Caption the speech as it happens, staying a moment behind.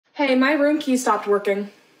Hey, my room key stopped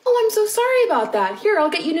working. Oh, I'm so sorry about that. Here,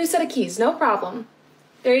 I'll get you a new set of keys, no problem.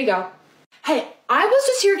 There you go. Hey, I was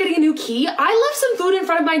just here getting a new key. I left some food in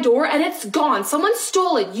front of my door and it's gone. Someone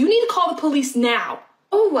stole it. You need to call the police now.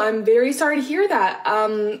 Oh, I'm very sorry to hear that.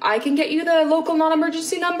 I can get you the local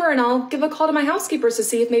non-emergency number and I'll give a call to my housekeepers to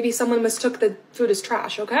see if maybe someone mistook the food as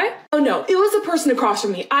trash, okay? Oh no, it was the person across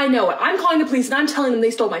from me. I know it. I'm calling the police and I'm telling them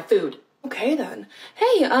they stole my food. Okay then.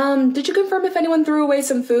 Hey, did you confirm if anyone threw away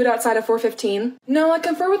some food outside of 415? No, I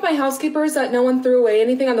confirmed with my housekeepers that no one threw away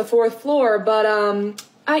anything on the 4th floor, but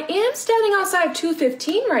I am standing outside of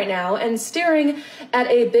 215 right now and staring at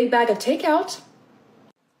a big bag of takeout.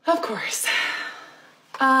 Of course.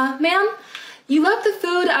 Ma'am, you left the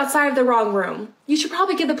food outside of the wrong room. You should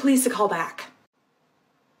probably give the police a call back.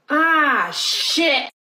 Ah, shit.